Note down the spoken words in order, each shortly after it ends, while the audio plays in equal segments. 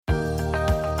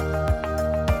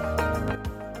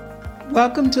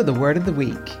Welcome to the Word of the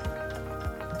Week.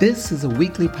 This is a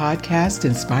weekly podcast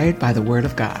inspired by the Word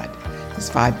of God. This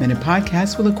 5-minute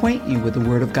podcast will acquaint you with the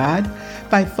Word of God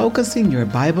by focusing your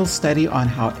Bible study on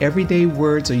how everyday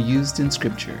words are used in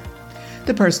Scripture.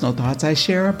 The personal thoughts I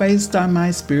share are based on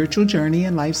my spiritual journey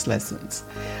and life's lessons.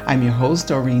 I'm your host,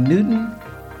 Doreen Newton.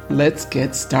 Let's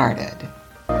get started.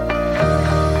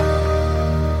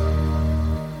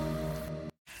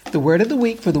 The word of the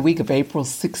week for the week of April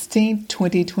 16,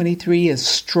 2023 is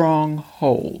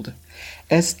Stronghold.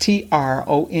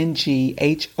 Stronghold,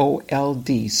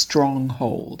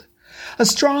 Stronghold. A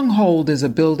stronghold is a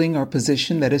building or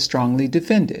position that is strongly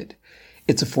defended.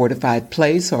 It's a fortified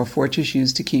place or fortress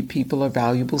used to keep people or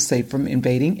valuables safe from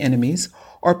invading enemies,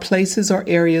 or places or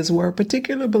areas where a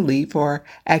particular belief or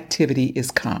activity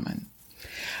is common.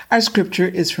 Our scripture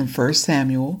is from 1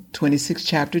 Samuel 26,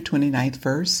 chapter 29th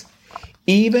verse.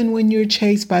 Even when you're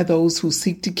chased by those who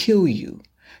seek to kill you,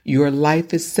 your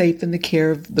life is safe in the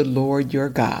care of the Lord your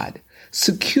God,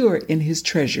 secure in his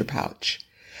treasure pouch.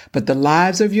 But the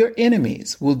lives of your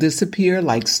enemies will disappear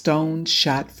like stones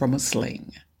shot from a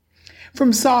sling.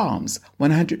 From Psalms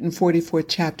 144th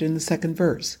chapter in the 2nd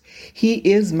verse, He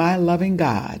is my loving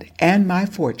God and my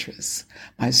fortress,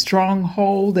 my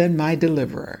stronghold and my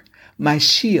deliverer, my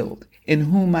shield in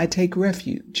whom I take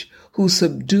refuge, who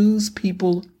subdues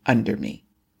people under me.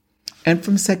 And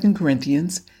from 2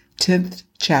 Corinthians 10th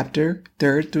chapter,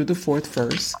 3rd through the 4th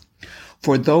verse,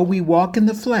 For though we walk in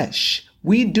the flesh,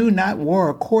 we do not war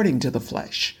according to the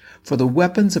flesh. For the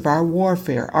weapons of our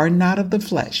warfare are not of the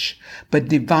flesh, but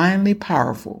divinely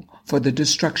powerful for the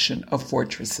destruction of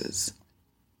fortresses.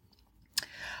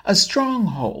 A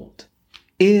stronghold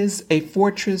is a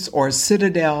fortress or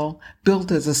citadel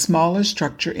built as a smaller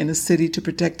structure in a city to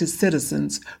protect its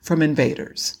citizens from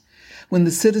invaders. When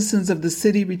the citizens of the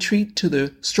city retreat to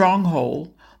the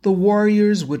stronghold, the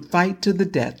warriors would fight to the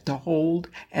death to hold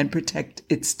and protect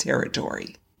its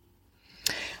territory.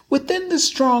 Within the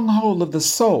stronghold of the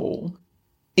soul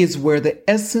is where the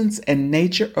essence and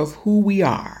nature of who we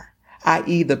are,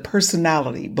 i.e. the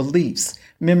personality, beliefs,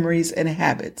 memories, and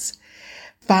habits,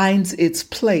 finds its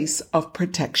place of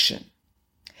protection.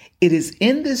 It is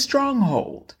in this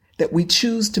stronghold that we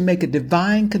choose to make a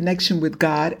divine connection with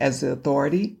God as the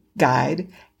authority, guide,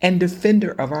 and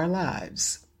defender of our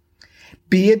lives.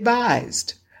 Be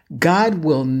advised, God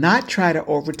will not try to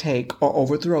overtake or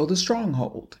overthrow the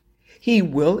stronghold. He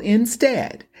will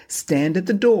instead stand at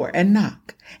the door and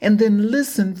knock, and then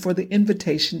listen for the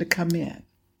invitation to come in.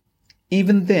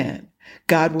 Even then,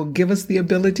 God will give us the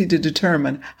ability to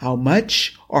determine how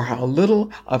much or how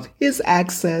little of His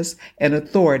access and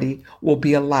authority will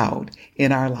be allowed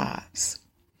in our lives.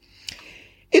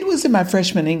 It was in my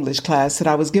freshman English class that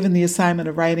I was given the assignment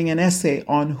of writing an essay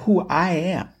on who I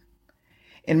am.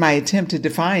 In my attempt to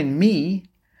define me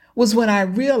was when I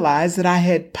realized that I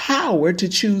had power to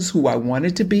choose who I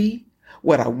wanted to be,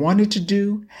 what I wanted to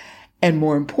do, and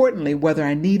more importantly, whether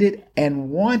I needed and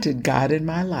wanted God in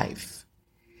my life.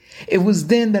 It was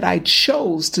then that I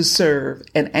chose to serve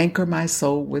and anchor my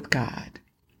soul with God.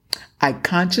 I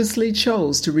consciously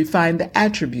chose to refine the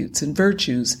attributes and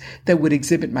virtues that would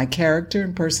exhibit my character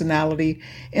and personality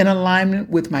in alignment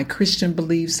with my Christian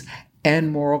beliefs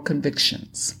and moral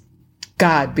convictions.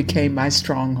 God became my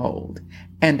stronghold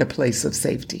and a place of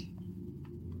safety.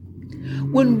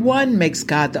 When one makes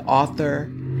God the author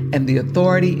and the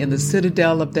authority in the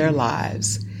citadel of their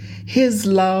lives, His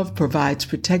love provides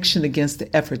protection against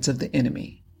the efforts of the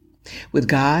enemy. With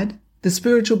God, the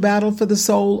spiritual battle for the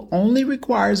soul only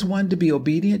requires one to be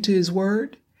obedient to His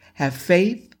word, have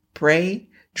faith, pray,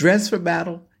 dress for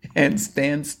battle, and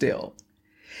stand still.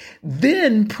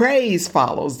 Then praise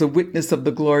follows the witness of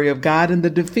the glory of God and the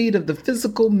defeat of the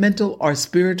physical, mental, or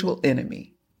spiritual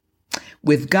enemy.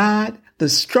 With God, the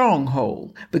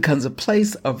stronghold becomes a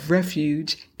place of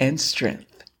refuge and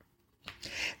strength.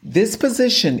 This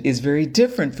position is very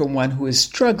different from one who is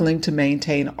struggling to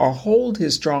maintain or hold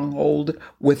his stronghold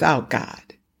without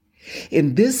God.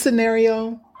 In this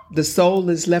scenario, the soul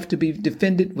is left to be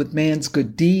defended with man's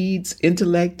good deeds,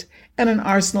 intellect, and an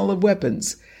arsenal of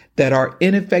weapons that are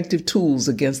ineffective tools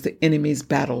against the enemy's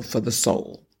battle for the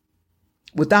soul.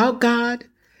 Without God,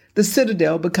 the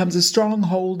citadel becomes a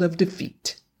stronghold of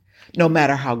defeat. No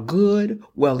matter how good,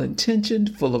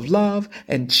 well-intentioned, full of love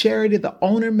and charity the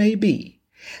owner may be,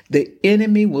 the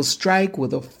enemy will strike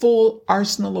with a full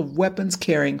arsenal of weapons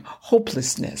carrying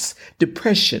hopelessness,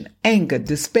 depression, anger,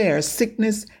 despair,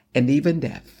 sickness, and even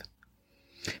death.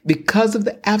 Because of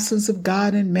the absence of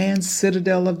God in man's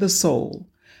citadel of the soul,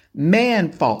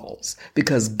 Man falls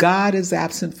because God is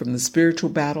absent from the spiritual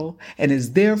battle and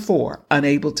is therefore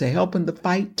unable to help in the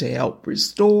fight to help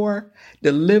restore,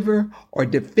 deliver, or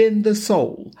defend the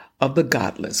soul of the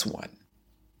godless one.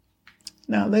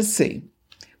 Now let's see.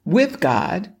 With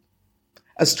God,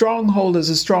 a stronghold is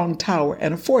a strong tower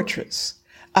and a fortress,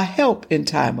 a help in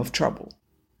time of trouble.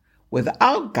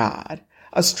 Without God,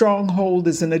 a stronghold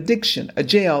is an addiction, a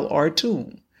jail, or a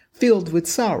tomb filled with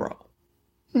sorrow.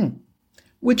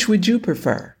 Which would you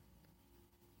prefer?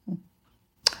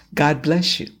 God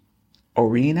bless you.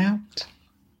 Oreen out.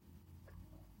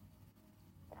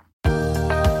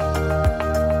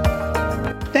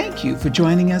 Thank you for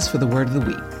joining us for the Word of the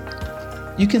Week.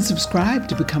 You can subscribe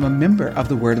to become a member of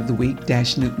the Word of the Week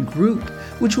Newton group,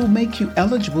 which will make you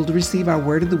eligible to receive our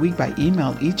Word of the Week by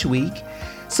email each week,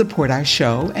 support our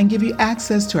show, and give you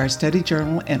access to our study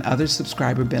journal and other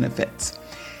subscriber benefits.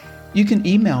 You can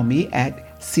email me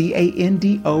at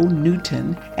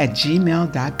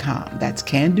candonewton@gmail.com. That's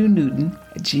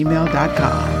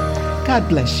candonewton@gmail.com. God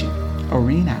bless you.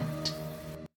 Oreen out.